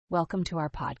Welcome to our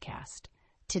podcast.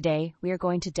 Today, we are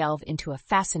going to delve into a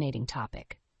fascinating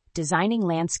topic: designing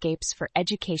landscapes for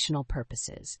educational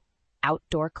purposes,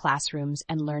 outdoor classrooms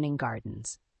and learning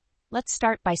gardens. Let's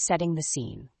start by setting the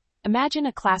scene. Imagine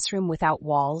a classroom without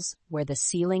walls, where the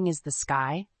ceiling is the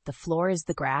sky, the floor is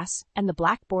the grass, and the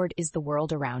blackboard is the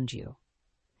world around you.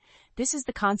 This is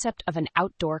the concept of an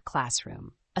outdoor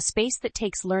classroom, a space that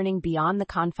takes learning beyond the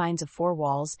confines of four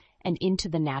walls and into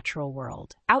the natural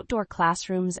world. Outdoor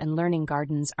classrooms and learning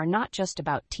gardens are not just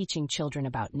about teaching children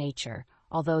about nature,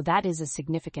 although that is a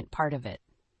significant part of it.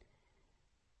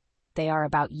 They are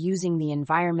about using the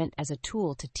environment as a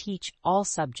tool to teach all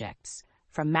subjects,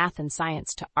 from math and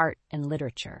science to art and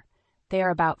literature. They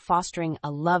are about fostering a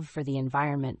love for the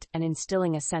environment and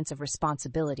instilling a sense of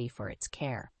responsibility for its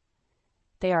care.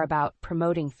 They are about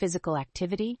promoting physical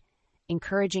activity,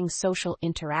 encouraging social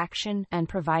interaction, and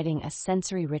providing a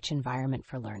sensory-rich environment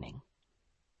for learning.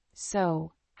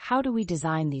 So, how do we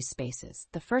design these spaces?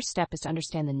 The first step is to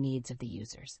understand the needs of the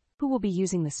users. Who will be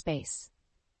using the space?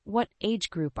 What age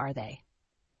group are they?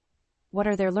 What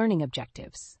are their learning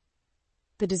objectives?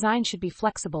 The design should be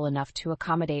flexible enough to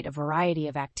accommodate a variety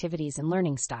of activities and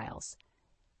learning styles.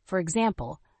 For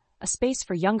example, a space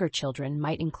for younger children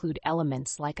might include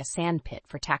elements like a sand pit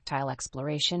for tactile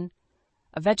exploration,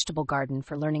 a vegetable garden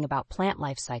for learning about plant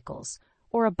life cycles,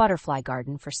 or a butterfly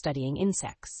garden for studying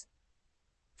insects.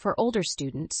 For older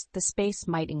students, the space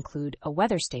might include a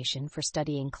weather station for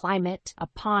studying climate, a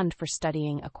pond for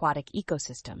studying aquatic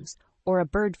ecosystems, or a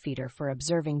bird feeder for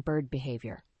observing bird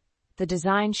behavior. The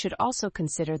design should also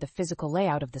consider the physical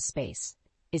layout of the space.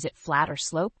 Is it flat or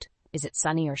sloped? Is it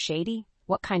sunny or shady?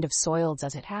 What kind of soil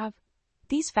does it have?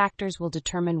 These factors will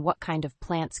determine what kind of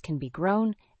plants can be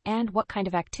grown and what kind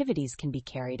of activities can be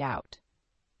carried out.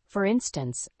 For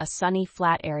instance, a sunny,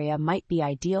 flat area might be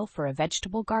ideal for a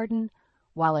vegetable garden,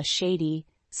 while a shady,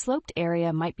 sloped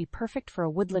area might be perfect for a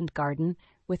woodland garden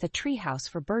with a treehouse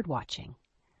for birdwatching.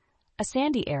 A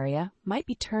sandy area might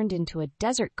be turned into a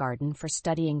desert garden for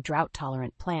studying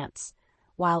drought-tolerant plants,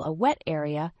 while a wet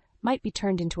area might be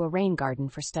turned into a rain garden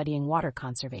for studying water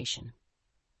conservation.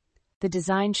 The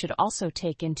design should also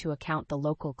take into account the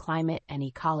local climate and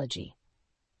ecology.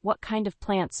 What kind of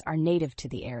plants are native to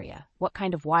the area? What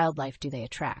kind of wildlife do they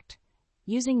attract?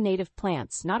 Using native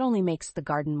plants not only makes the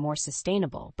garden more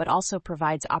sustainable, but also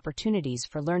provides opportunities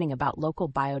for learning about local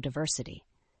biodiversity.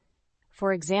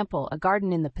 For example, a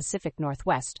garden in the Pacific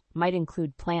Northwest might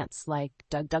include plants like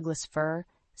Douglas fir,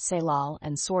 salal,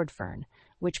 and sword fern,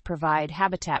 which provide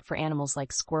habitat for animals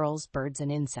like squirrels, birds,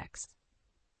 and insects.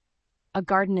 A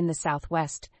garden in the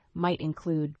Southwest might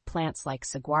include plants like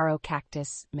saguaro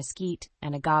cactus, mesquite,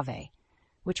 and agave,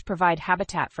 which provide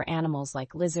habitat for animals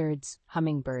like lizards,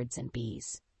 hummingbirds, and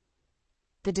bees.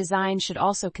 The design should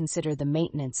also consider the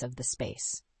maintenance of the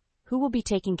space. Who will be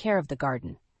taking care of the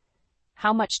garden?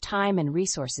 How much time and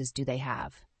resources do they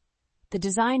have? The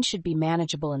design should be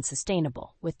manageable and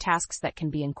sustainable, with tasks that can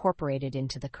be incorporated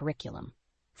into the curriculum.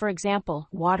 For example,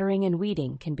 watering and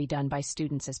weeding can be done by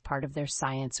students as part of their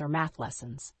science or math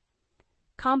lessons.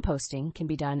 Composting can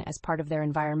be done as part of their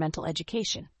environmental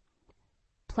education.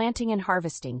 Planting and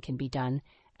harvesting can be done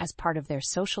as part of their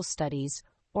social studies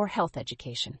or health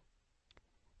education.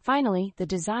 Finally, the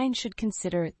design should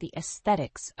consider the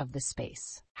aesthetics of the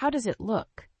space. How does it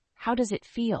look? How does it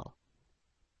feel?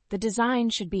 The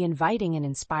design should be inviting and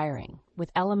inspiring,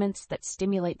 with elements that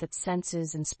stimulate the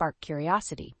senses and spark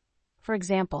curiosity. For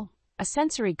example, a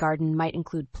sensory garden might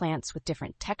include plants with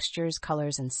different textures,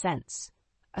 colors, and scents.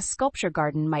 A sculpture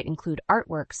garden might include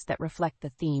artworks that reflect the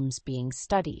themes being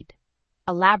studied.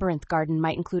 A labyrinth garden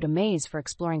might include a maze for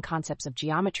exploring concepts of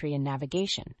geometry and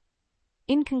navigation.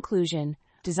 In conclusion,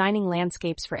 designing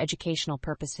landscapes for educational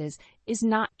purposes is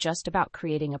not just about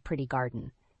creating a pretty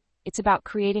garden. It's about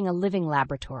creating a living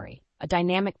laboratory, a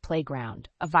dynamic playground,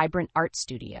 a vibrant art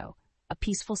studio, a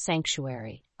peaceful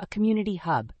sanctuary, a community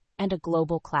hub, and a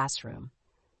global classroom.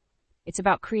 It's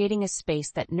about creating a space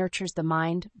that nurtures the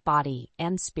mind, body,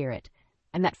 and spirit,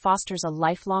 and that fosters a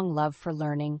lifelong love for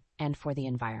learning and for the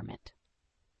environment.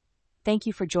 Thank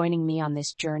you for joining me on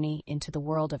this journey into the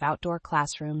world of outdoor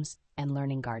classrooms and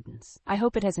learning gardens. I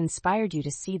hope it has inspired you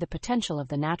to see the potential of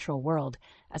the natural world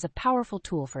as a powerful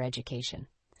tool for education.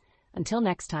 Until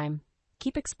next time,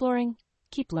 keep exploring,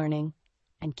 keep learning,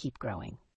 and keep growing.